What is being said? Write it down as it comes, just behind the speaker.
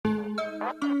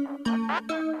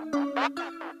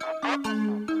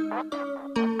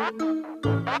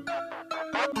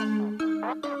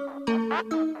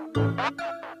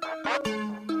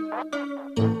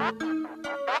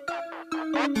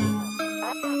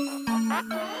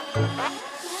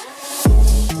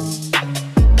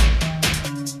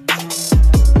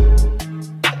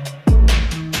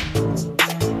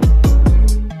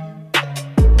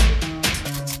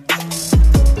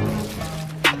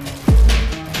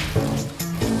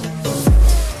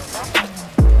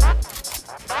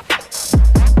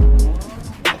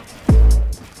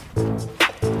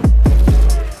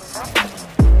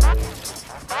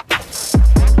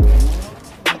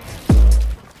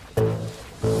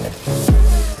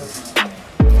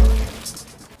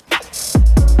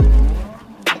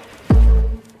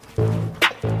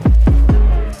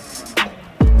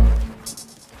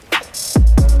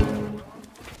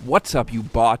What's up, you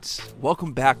bots?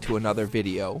 Welcome back to another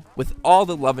video. With all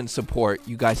the love and support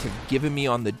you guys have given me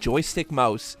on the joystick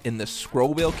mouse and the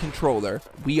scroll wheel controller,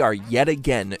 we are yet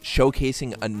again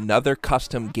showcasing another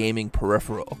custom gaming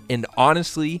peripheral. And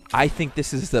honestly, I think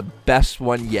this is the best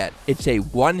one yet. It's a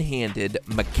one-handed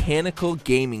mechanical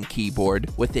gaming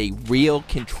keyboard with a real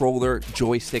controller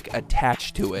joystick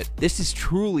attached to it. This is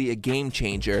truly a game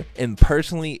changer, and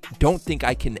personally don't think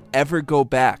I can ever go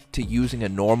back to using a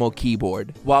normal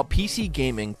keyboard. While PC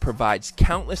gaming provides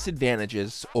countless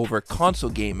advantages over console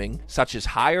gaming, such as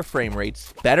higher frame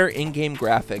rates, better in-game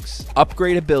graphics,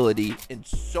 upgradability, and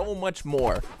so much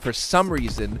more, for some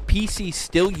reason, PC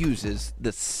still uses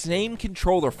the same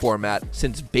controller format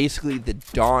since basically the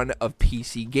dawn of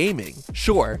PC gaming.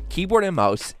 Sure, keyboard and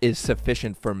mouse is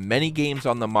sufficient for many games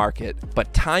on the market,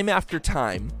 but time after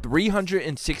time,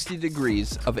 360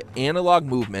 degrees of analog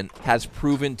movement has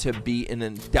proven to be an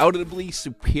undoubtedly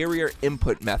superior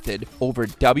input method over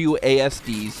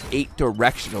W.A.S.D's 8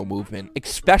 directional movement,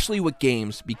 especially with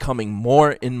games becoming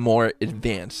more and more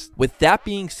advanced. With that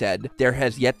being said, there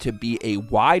has yet to be a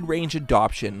wide range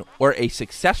adoption or a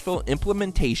successful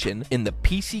implementation in the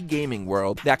PC gaming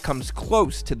world that comes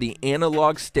close to the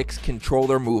analog sticks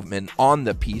controller movement on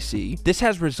the PC. This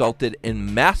has resulted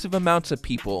in massive amounts of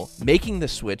people making the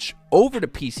switch over to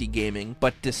PC gaming,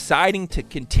 but deciding to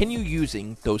continue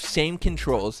using those same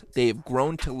controls they have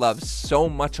grown to love so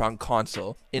much on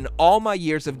console. In all my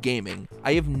years of gaming,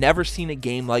 I have never seen a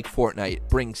game like Fortnite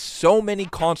bring so many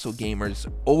console gamers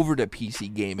over to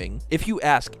PC gaming. If you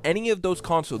ask any of those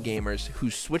console gamers who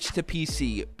switched to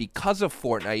PC because of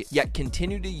Fortnite yet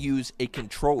continue to use a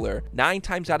controller, 9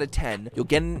 times out of 10 you'll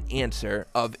get an answer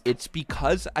of it's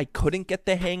because I couldn't get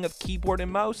the hang of keyboard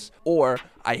and mouse, or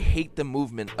I hate the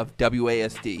movement of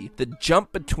W.A.S.D. The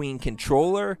jump between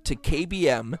controller to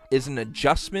KBM is an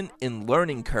adjustment and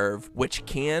learning curve which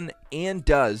can and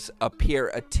does appear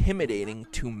intimidating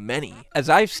to many. As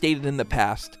I've stated in the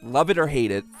past, love it or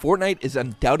hate it, Fortnite is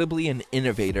undoubtedly an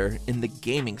innovator in the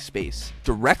gaming space.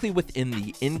 Directly within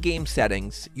the in-game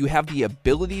settings, you have the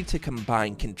ability to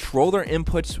combine controller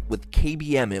inputs with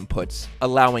KBM inputs,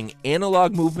 allowing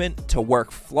analog movement to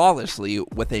work flawlessly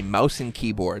with a mouse and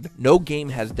keyboard. No game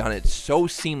has done it so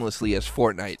seamlessly as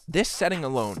Fortnite. This setting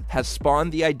alone has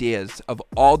spawned the ideas of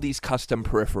all these custom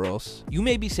peripherals. You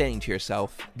may be saying to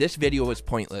yourself, this video is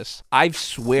pointless. I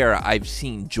swear I've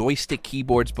seen joystick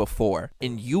keyboards before,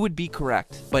 and you would be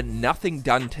correct, but nothing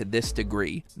done to this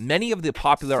degree. Many of the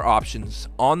popular options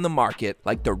on the market,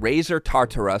 like the Razer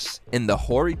Tartarus and the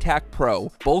Joystick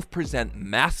Pro, both present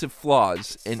massive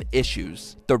flaws and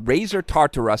issues. The Razer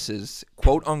Tartarus's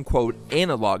quote-unquote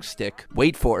analog stick,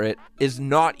 wait for it, is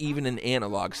not even an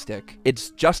analog stick.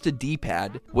 It's just a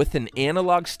D-pad with an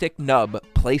analog stick nub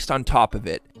placed on top of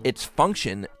it. Its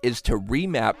function is to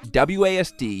remap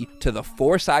W.A.S.D to the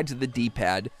 4 sides of the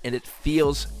D-pad, and it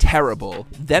feels terrible.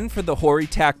 Then for the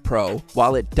Joystick Pro,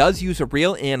 while it does use a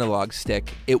real analog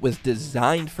stick, it was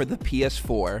designed for the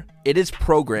PS4. It is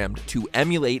programmed to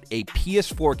emulate a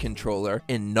PS4 controller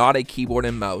and not a keyboard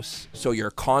and mouse, so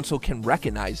your console can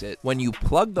recognize it. When you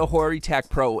plug the Joystick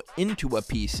Pro into a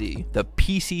PC, the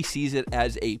PC sees it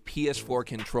as a PS4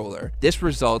 controller. This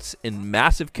results in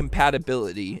massive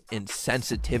compatibility and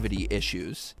sensitivity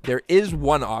issues. There is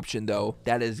one option though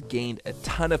that has gained a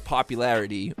ton of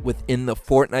popularity within the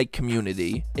Fortnite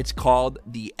community. It's called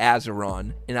the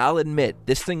Azeron, and I'll admit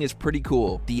this thing is pretty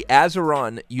cool. The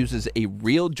Azeron uses a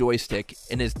real joystick joystick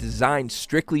and is designed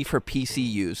strictly for PC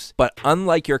use, but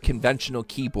unlike your conventional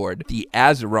keyboard, the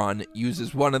W.A.S.D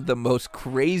uses one of the most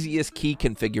craziest key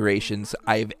configurations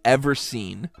I've ever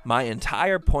seen. My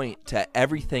entire point to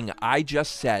everything I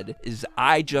just said is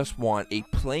I just want a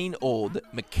plain old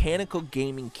mechanical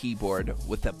gaming keyboard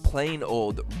with a plain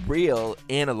old real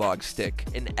analog stick,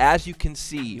 and as you can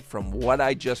see from what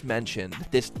I just mentioned,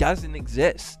 this doesn't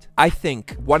exist. I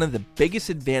think one of the biggest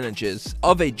advantages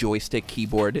of a joystick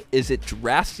keyboard is it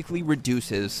drastically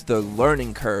reduces the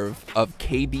learning curve of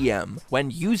KBM.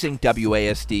 When using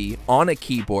W.A.S.D on a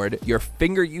keyboard, your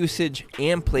finger usage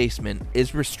and placement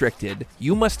is restricted.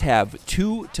 You must have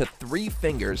 2 to 3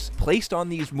 fingers placed on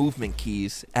these movement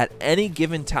keys at any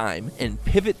given time and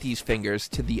pivot these fingers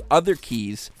to the other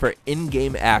keys for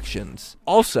in-game actions.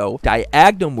 Also,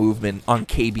 diagonal movement on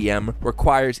KBM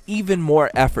requires even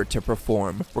more effort to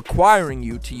perform, requiring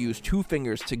you to use 2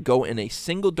 fingers to go in a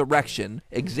single direction.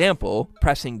 Example,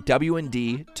 pressing W and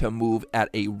D to move at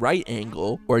a right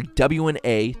angle or W and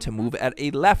A to move at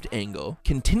a left angle.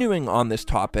 Continuing on this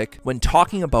topic, when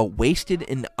talking about wasted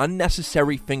and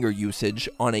unnecessary finger usage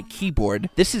on a keyboard,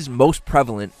 this is most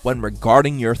prevalent when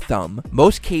regarding your thumb.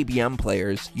 Most KBM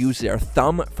players use their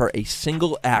thumb for a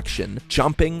single action,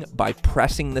 jumping by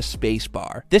pressing the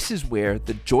spacebar. This is where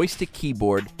the joystick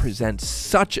keyboard presents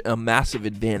such a massive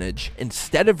advantage.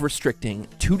 Instead of restricting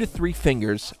 2 to 3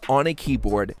 fingers on a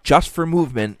keyboard just for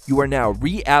movement, you are now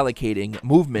reallocating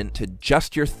movement to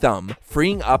just your thumb,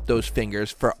 freeing up those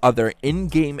fingers for other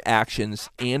in-game actions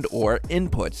and or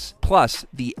inputs. Plus,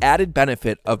 the added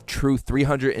benefit of true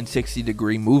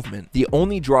 360-degree movement. The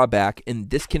only drawback in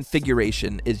this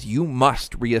configuration is you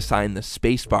must reassign the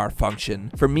spacebar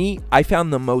function. For me, I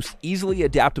found the most easily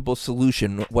adaptable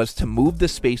solution was to move the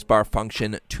spacebar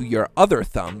function to your other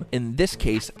thumb. In this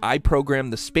case, I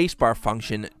programmed the spacebar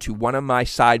function to one of my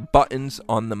side buttons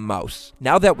on the mouse.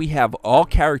 Now that we have all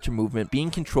character movement being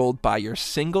controlled by your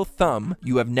single thumb,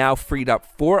 you have now freed up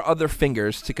 4 other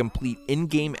fingers to complete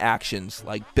in-game actions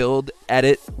like build,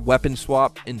 edit, weapon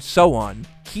swap, and so on.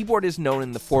 Keyboard is known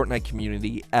in the Fortnite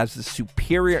community as the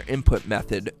superior input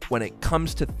method when it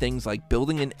comes to things like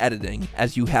building and editing,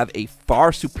 as you have a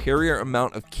far superior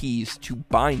amount of keys to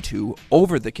bind to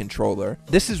over the controller.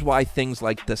 This is why things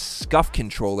like the Scuff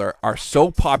controller are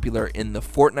so popular in the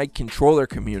Fortnite controller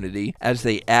community, as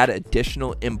they add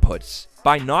additional inputs.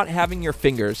 By not having your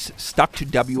fingers stuck to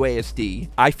W.A.S.D,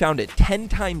 I found it 10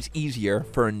 times easier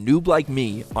for a noob like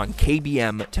me on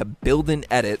KBM to build and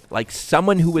edit like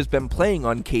someone who has been playing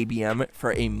on KBM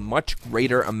for a much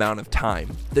greater amount of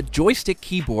time. The joystick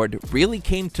keyboard really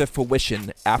came to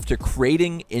fruition after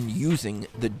creating and using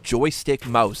the joystick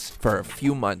mouse for a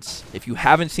few months. If you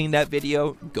haven't seen that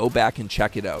video, go back and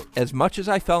check it out. As much as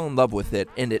I fell in love with it,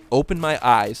 and it opened my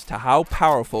eyes to how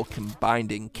powerful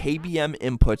combining KBM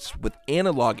inputs with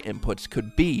analog inputs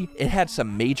could be, it had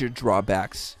some major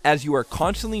drawbacks. As you are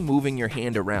constantly moving your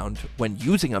hand around when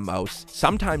using a mouse,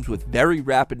 sometimes with very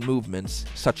rapid movements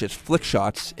such as flick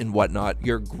shots and whatnot,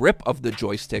 your grip of the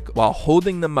joystick while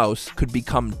holding the mouse could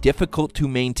become difficult to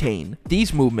maintain.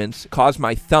 These movements caused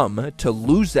my thumb to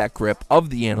lose that grip of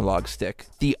the analog stick.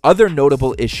 The other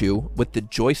notable issue with the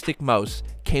joystick mouse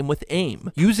came with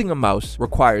aim. Using a mouse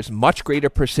requires much greater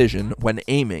precision when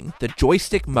aiming. The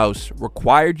joystick mouse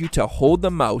required you to hold the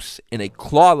mouse in a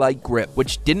claw-like grip,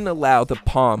 which didn't allow the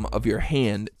palm of your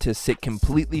hand to sit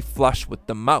completely flush with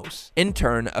the mouse, in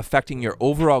turn affecting your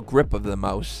overall grip of the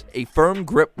mouse. A firm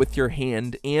grip with your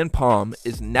hand and palm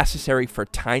is necessary for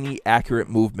tiny, accurate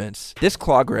movements. This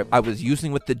claw grip I was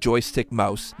using with the joystick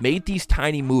mouse made these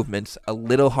tiny movements a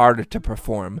little harder to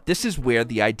perform. This is where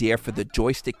the idea for the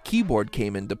joystick keyboard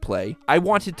came into play. I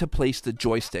wanted to place the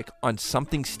joystick on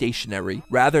something stationary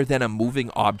rather than a moving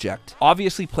object.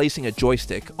 Obviously, placing a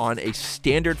joystick on a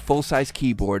standard full-size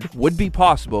keyboard would be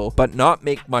possible, but not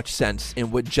make much sense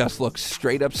and would just look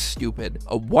straight up stupid.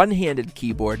 A one-handed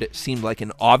keyboard seemed like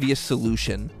an obvious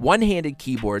solution. One-handed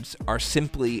keyboards are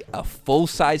simply a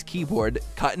full-size keyboard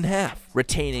cut in half,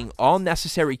 retaining all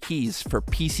necessary keys for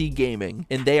PC gaming,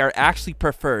 and they are actually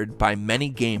preferred by many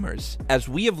gamers. As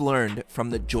we have learned from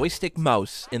the joystick mouse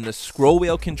in the scroll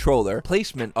wheel controller,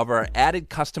 placement of our added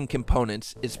custom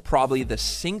components is probably the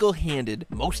single-handed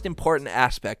most important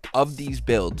aspect of these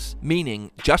builds,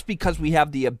 meaning just because we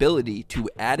have the ability to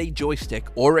add a joystick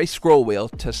or a scroll wheel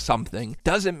to something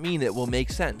doesn't mean it will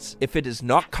make sense. If it is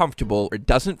not comfortable or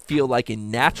doesn't feel like a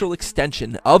natural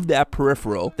extension of that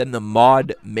peripheral, then the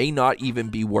mod may not even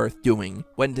be worth doing.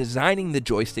 When designing the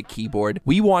joystick keyboard,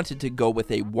 we wanted to go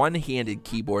with a one-handed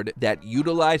keyboard that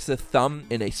utilized the thumb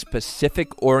in a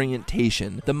specific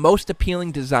orientation. The most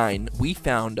appealing design we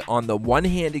found on the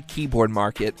one-handed keyboard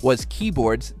market was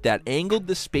keyboards that angled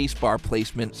the spacebar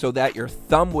placement so that your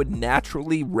thumb would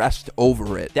naturally rest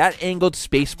over it. That angled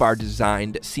spacebar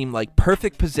design seemed like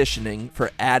perfect positioning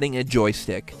for adding a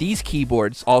joystick. These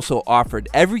keyboards also offered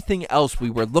everything else we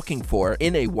were looking for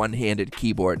in a one-handed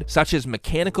keyboard, such as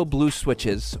mechanical blue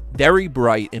switches, very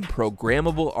bright and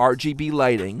programmable RGB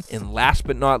lighting, and last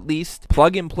but not least,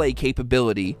 plug-and-play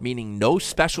capability, meaning no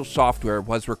special software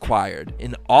was required,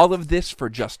 and all of this for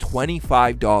just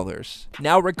 $25.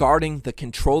 Now regarding the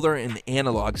controller and the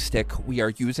analog stick we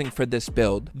are using for this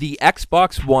build, the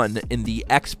Xbox One and the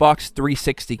Xbox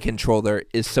 360 controller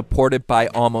is supported by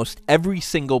almost every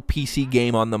single PC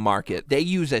game on the market. They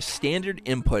use a standard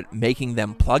input, making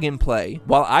them plug and play.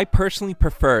 While I personally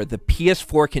prefer the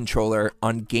PS4 controller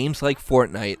on games like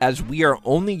Fortnite, as we are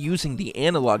only using the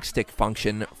analog stick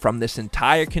function from this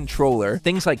entire controller,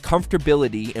 things like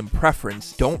comfortability and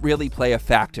preference don't really play a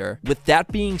factor. With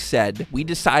that being said, we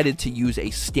decided to use a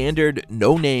standard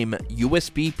no-name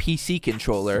USB PC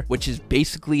controller, which is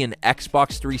basically an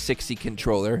Xbox 360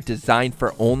 controller designed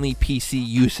for only PC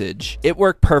usage. It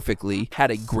worked perfectly,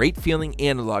 had a great feeling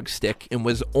analog stick, and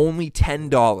was only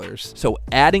 $10. So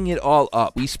adding it all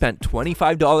up, we spent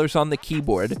 $25 on the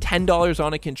keyboard, $10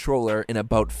 on a controller, and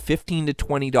about $15 to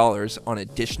 $20 on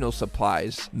additional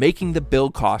supplies, making the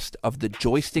build cost of the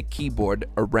joystick keyboard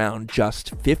around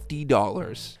just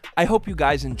 $50. I hope you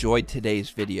guys enjoyed today's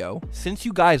video. Since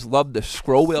you guys love the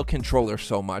scroll wheel controller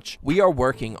so much, we are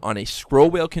working on a scroll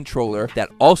wheel controller that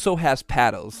also has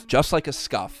paddles, just like a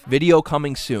scuff. Video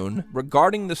coming soon.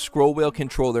 Regarding the scroll wheel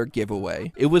controller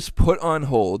giveaway, it was put on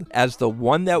hold as the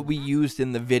one that we used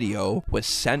in the video was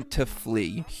sent to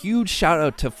Flea. Huge shout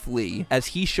out to Flea, as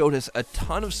he showed us a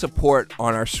ton of support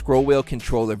on our scroll wheel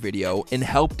controller video and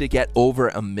helped to get over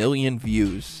 1 million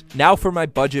views. Now for my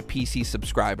budget PC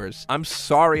subscribers, I'm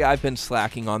sorry I've been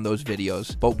slacking on those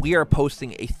videos, but we are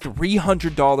posting a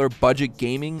 $300 budget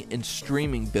gaming and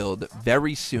streaming build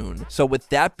very soon. So with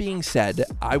that being said,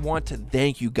 I want to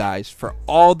thank you guys for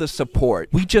all the support.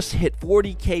 We just hit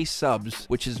 40k subs,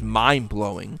 which is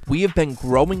mind-blowing. We have been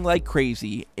growing like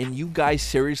crazy, and you guys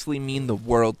seriously mean the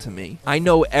world to me. I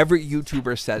know every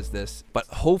YouTuber says this, but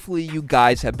hopefully you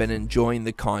guys have been enjoying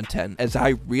the content, as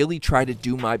I really try to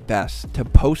do my best to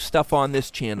post stuff on this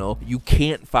channel you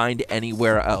can't find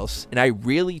anywhere else, and I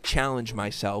really challenge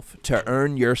myself to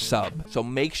earn your sub. So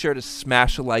make sure to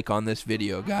smash a like on this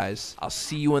video, guys. I'll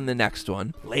see you in the next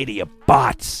one. Later, you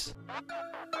bots!